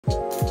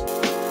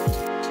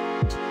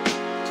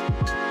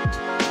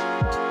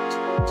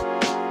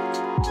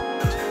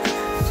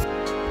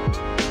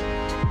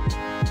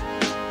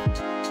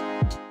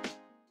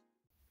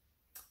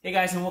Hey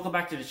guys, and welcome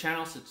back to the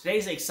channel. So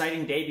today's an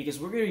exciting day because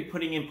we're going to be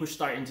putting in push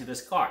start into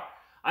this car.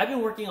 I've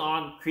been working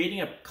on creating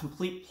a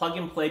complete plug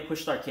and play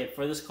push start kit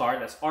for this car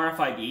that's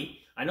RFID.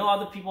 I know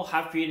other people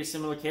have created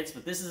similar kits,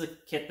 but this is a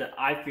kit that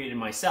I've created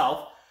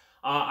myself.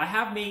 I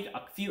have made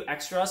a few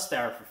extras that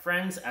are for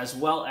friends as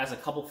well as a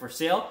couple for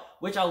sale,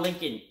 which I'll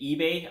link in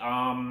eBay.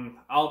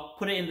 I'll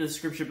put it in the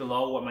description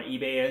below what my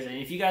eBay is, and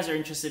if you guys are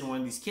interested in one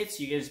of these kits,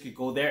 you guys could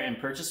go there and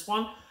purchase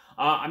one.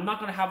 I'm not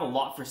going to have a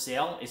lot for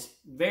sale. It's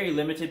very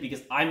limited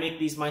because I make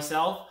these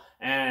myself,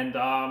 and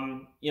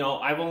you know,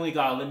 I've only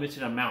got a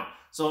limited amount.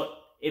 So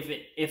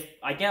if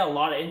I get a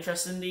lot of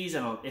interest in these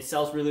and it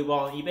sells really well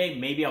on eBay,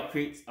 maybe I'll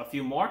create a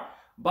few more.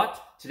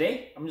 But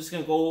today, I'm just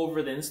going to go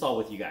over the install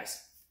with you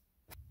guys.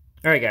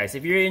 Alright guys,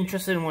 if you're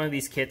interested in one of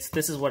these kits,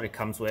 this is what it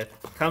comes with.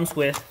 It comes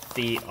with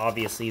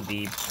obviously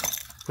the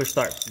push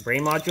start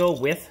brain module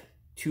with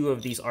 2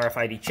 of these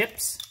RFID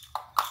chips,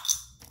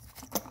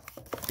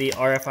 the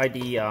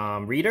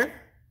RFID reader,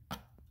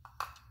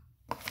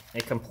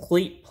 a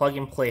complete plug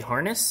and play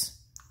harness,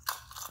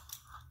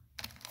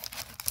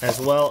 as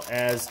well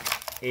as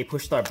a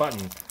push start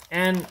button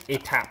and a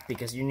tap,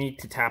 because you need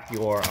to tap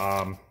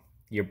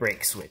your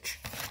brake switch,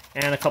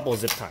 and a couple of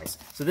zip ties.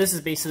 So this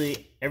is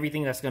basically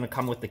everything that's going to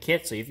come with the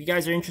kit. So if you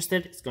guys are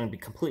interested, it's going to be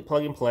complete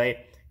plug and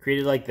play,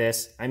 created like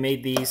this. I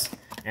made these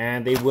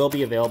and they will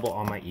be available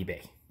on my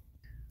eBay.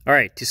 All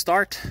right, to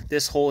start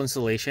this whole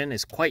installation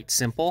is quite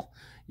simple.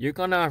 You're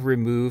gonna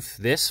remove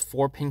this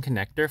 4-pin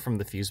connector from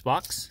the fuse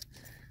box.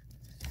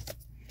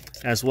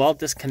 As well,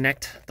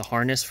 disconnect the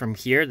harness from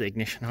here, the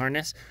ignition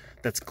harness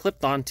that's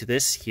clipped onto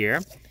this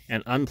here,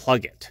 and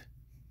unplug it.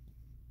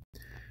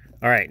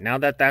 All right, now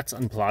that that's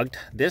unplugged,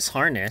 this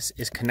harness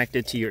is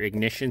connected to your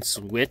ignition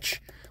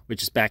switch,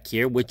 which is back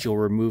here, which you'll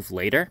remove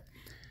later.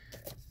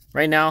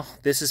 Right now,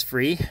 this is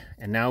free,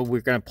 and now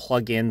we're gonna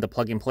plug in the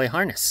plug and play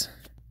harness.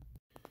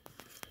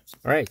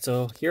 All right,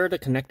 so here are the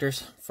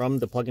connectors from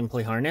the plug and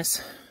play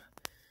harness.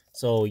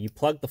 So you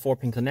plug the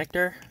 4-pin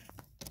connector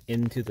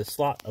into the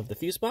slot of the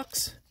fuse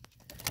box,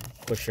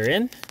 push her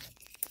in.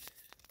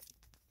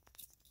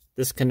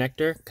 This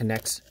connector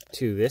connects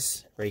to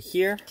this right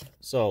here.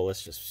 So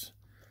let's just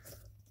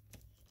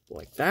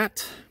like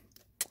that.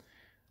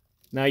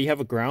 Now you have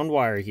a ground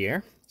wire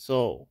here.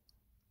 So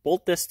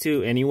bolt this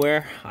to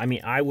anywhere. I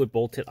mean, I would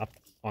bolt it up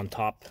on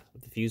top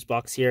of the fuse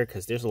box here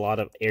because there's a lot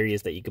of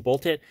areas that you could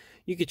bolt it.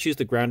 You could choose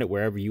to ground it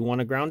wherever you want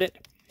to ground it.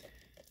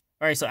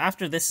 All right, so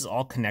after this is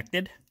all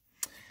connected,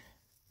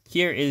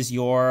 here is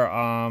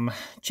your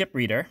chip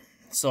reader.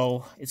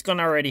 So it's going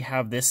to already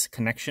have this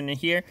connection in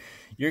here.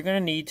 You're going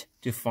to need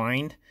to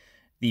find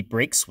the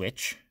brake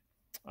switch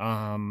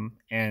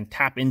and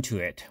tap into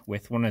it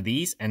with one of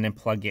these and then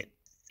plug it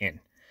in.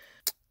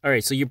 All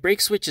right, so your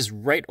brake switch is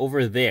right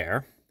over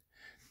there.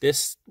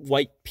 This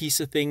white piece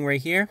of thing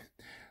right here.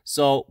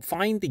 So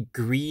find the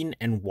green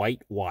and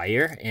white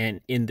wire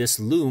and in this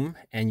loom,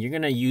 and you're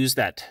going to use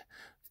that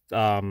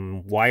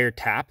wire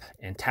tap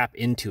and tap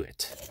into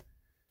it.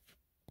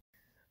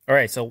 All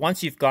right, so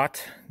once you've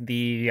got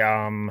the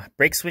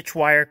brake switch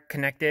wire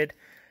connected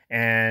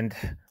and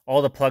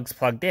all the plugs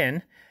plugged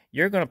in,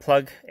 you're going to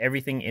plug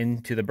everything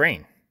into the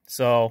brain.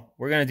 So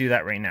we're going to do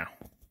that right now.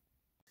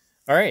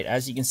 All right,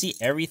 as you can see,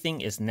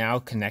 everything is now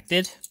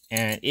connected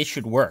and it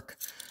should work.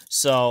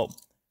 So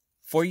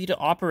for you to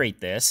operate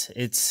this,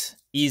 it's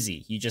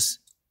easy. You just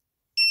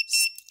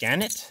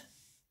scan it,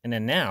 and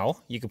then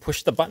now you can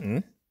push the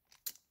button,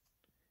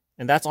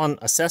 and that's on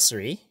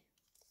accessory.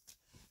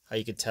 How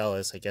you can tell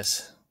is, I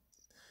guess,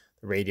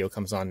 the radio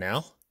comes on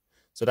now.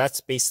 So that's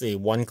basically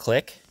one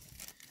click.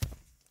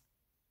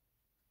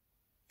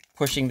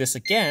 Pushing this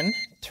again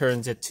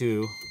turns it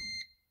to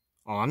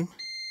on.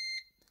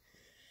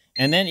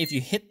 And then if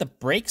you hit the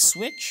brake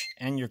switch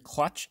and your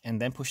clutch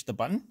and then push the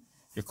button,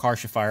 your car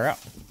should fire up.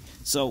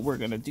 So we're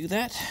gonna do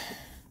that.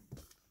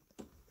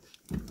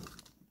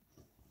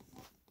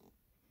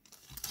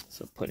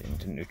 So put it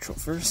into neutral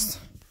first.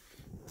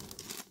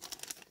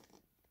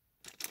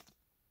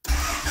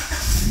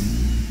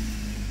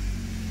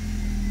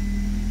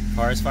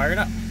 Car is fired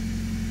up.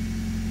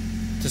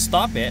 To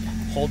stop it,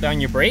 hold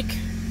down your brake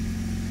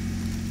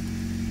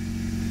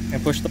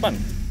and push the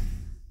button.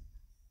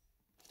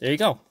 There you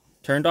go,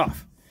 turned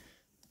off.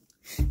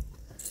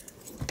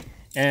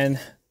 And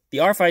the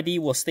RFID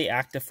will stay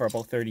active for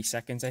about 30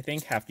 seconds, I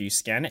think, after you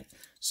scan it.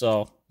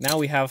 So now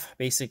we have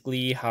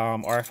basically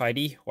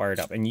RFID wired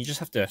up, and you just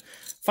have to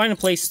find a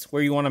place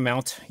where you want to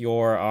mount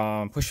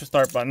your push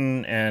start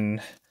button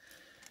and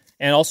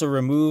also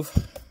remove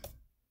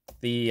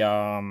the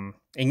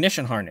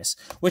ignition harness,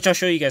 which I'll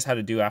show you guys how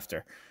to do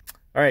after.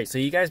 All right, so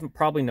you guys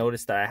probably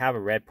noticed that I have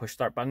a red push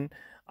start button.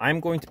 I'm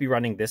going to be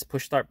running this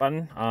push start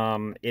button.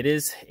 It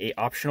is an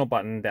optional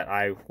button that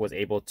I was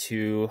able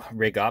to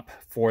rig up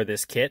for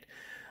this kit.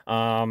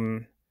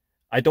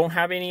 I don't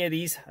have any of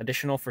these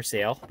additional for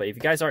sale, but if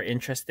you guys are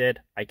interested,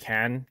 I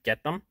can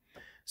get them.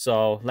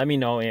 So let me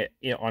know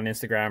on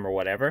Instagram or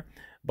whatever.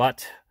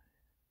 But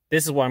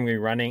this is what I'm going to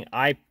be running.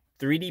 I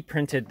 3D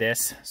printed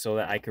this so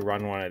that I could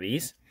run one of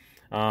these.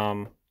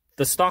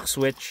 the stock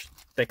switch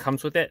that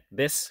comes with it,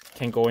 this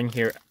can go in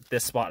here,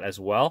 this spot as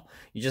well.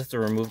 You just have to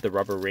remove the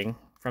rubber ring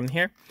from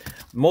here.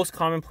 Most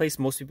commonplace,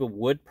 most people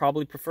would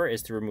probably prefer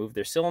is to remove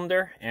their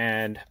cylinder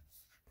and,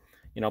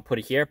 you know, put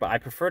it here. But I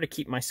prefer to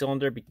keep my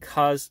cylinder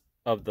because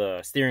of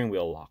the steering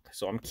wheel lock.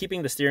 So I'm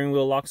keeping the steering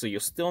wheel lock, so you'll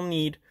still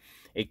need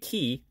a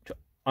key to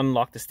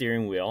unlock the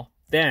steering wheel,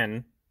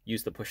 then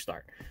use the push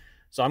start.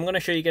 So I'm going to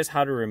show you guys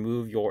how to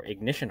remove your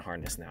ignition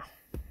harness now.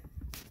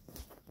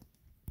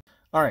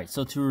 Alright,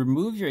 so to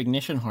remove your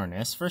ignition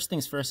harness, first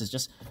things first is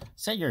just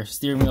set your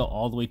steering wheel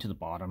all the way to the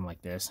bottom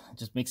like this. It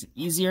just makes it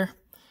easier.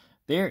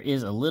 There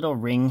is a little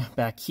ring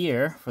back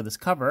here for this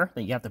cover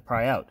that you have to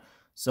pry out.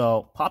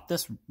 So pop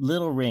this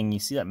little ring, you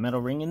see that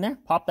metal ring in there?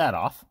 Pop that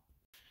off.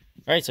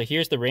 Alright, so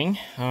here's the ring.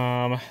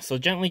 So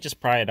gently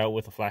just pry it out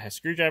with a flathead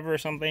screwdriver or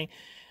something,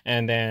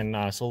 and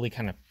then slowly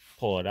kind of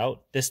pull it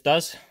out. This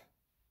does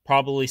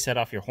probably set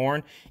off your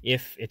horn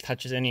if it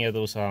touches any of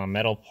those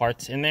metal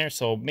parts in there,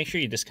 so make sure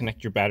you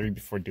disconnect your battery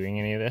before doing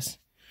any of this.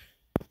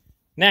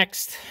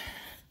 Next,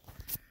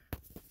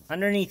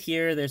 underneath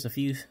here there's a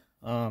few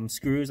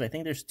screws. I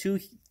think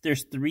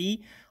there's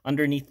three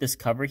underneath this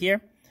cover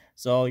here,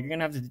 so you're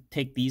gonna have to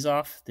take these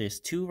off. There's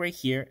two right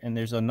here and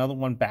there's another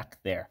one back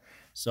there,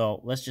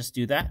 so let's just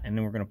do that and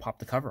then we're gonna pop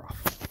the cover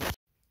off.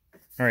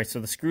 Alright,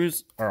 so the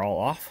screws are all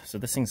off, so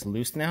this thing's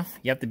loose now.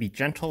 You have to be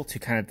gentle to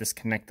kind of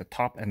disconnect the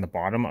top and the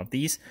bottom of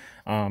these.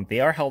 They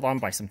are held on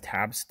by some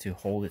tabs to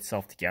hold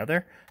itself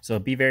together, so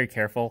be very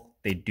careful.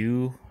 They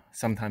do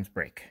sometimes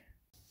break.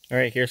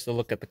 Alright, here's the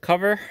look at the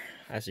cover.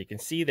 As you can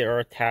see, there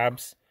are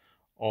tabs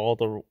all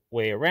the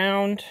way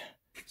around,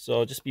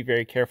 so just be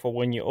very careful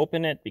when you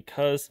open it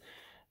because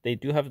they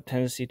do have a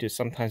tendency to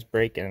sometimes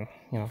break, and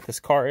you know, this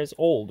car is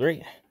old,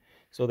 right?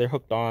 So they're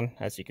hooked on,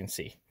 as you can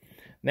see.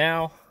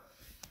 Now,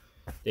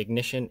 the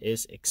ignition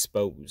is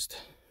exposed.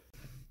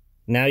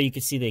 Now you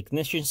can see the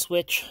ignition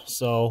switch.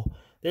 So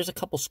there's a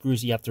couple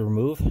screws you have to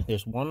remove.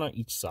 There's one on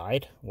each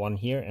side, one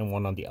here and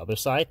one on the other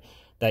side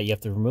that you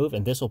have to remove,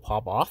 and this will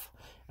pop off,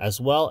 as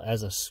well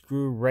as a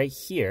screw right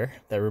here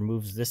that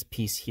removes this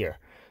piece here.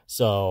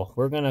 So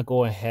we're gonna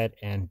go ahead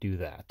and do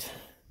that.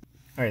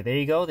 All right, there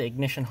you go. The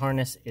ignition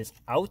harness is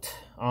out.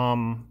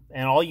 And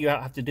all you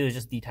have to do is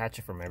just detach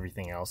it from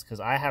everything else, because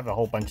I have a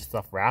whole bunch of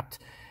stuff wrapped,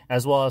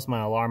 as well as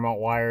my alarm out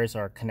wires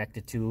are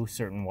connected to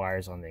certain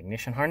wires on the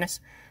ignition harness.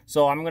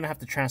 So I'm going to have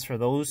to transfer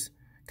those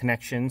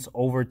connections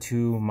over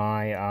to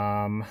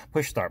my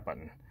push start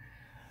button.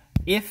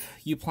 If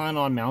you plan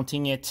on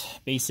mounting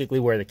it basically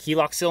where the key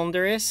lock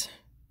cylinder is,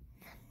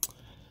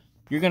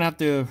 you're going to have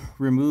to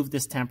remove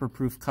this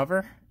tamper-proof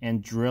cover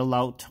and drill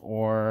out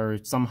or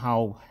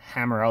somehow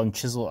hammer out and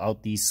chisel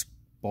out these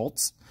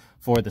bolts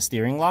for the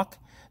steering lock.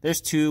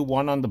 There's two,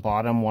 one on the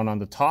bottom, one on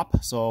the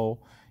top. So,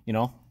 you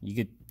know, you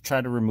could try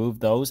to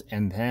remove those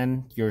and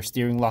then your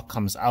steering lock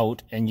comes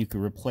out and you could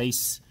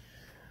replace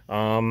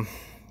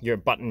your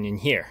button in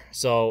here.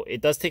 So it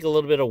does take a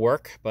little bit of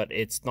work, but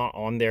it's not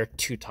on there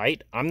too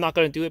tight. I'm not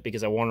going to do it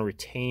because I want to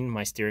retain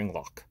my steering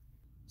lock.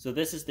 So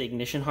this is the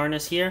ignition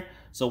harness here.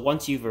 So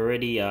once you've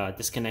already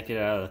disconnected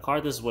it out of the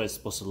car, this is what it's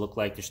supposed to look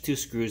like. There's two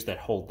screws that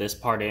hold this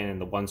part in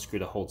and the one screw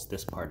that holds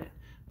this part in.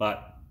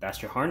 But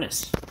that's your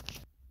harness.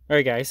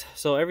 Alright guys,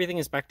 so everything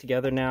is back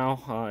together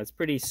now. It's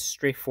pretty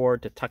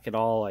straightforward to tuck it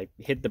all. I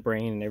hid the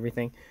brain and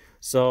everything.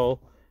 So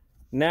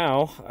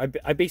now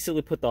I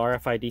basically put the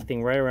RFID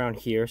thing right around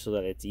here so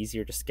that it's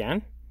easier to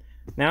scan.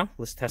 Now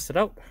let's test it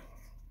out.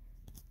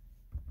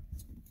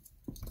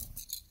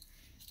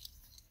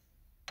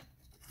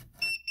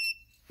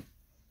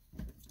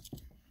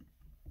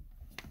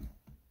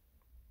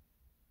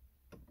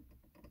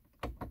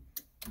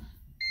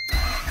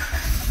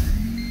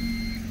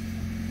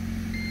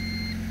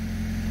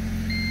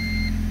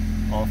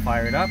 All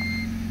fired up.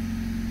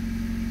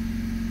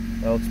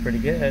 That looks pretty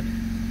good.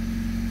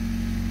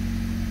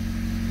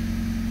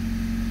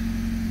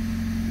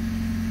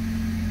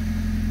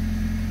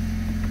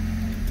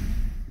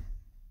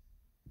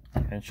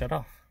 And shut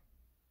off.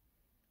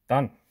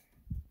 Done.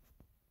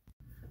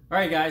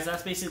 Alright guys,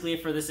 that's basically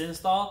it for this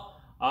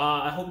install.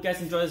 I hope you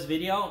guys enjoyed this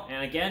video,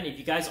 and again, if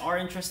you guys are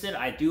interested,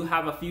 I do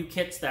have a few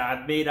kits that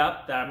I've made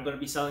up that I'm going to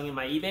be selling in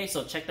my eBay,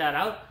 so check that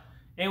out.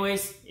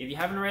 Anyways, if you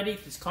haven't already,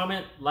 please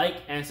comment, like,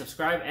 and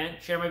subscribe, and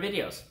share my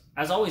videos.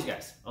 As always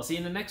guys, I'll see you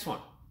in the next one.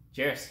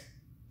 Cheers.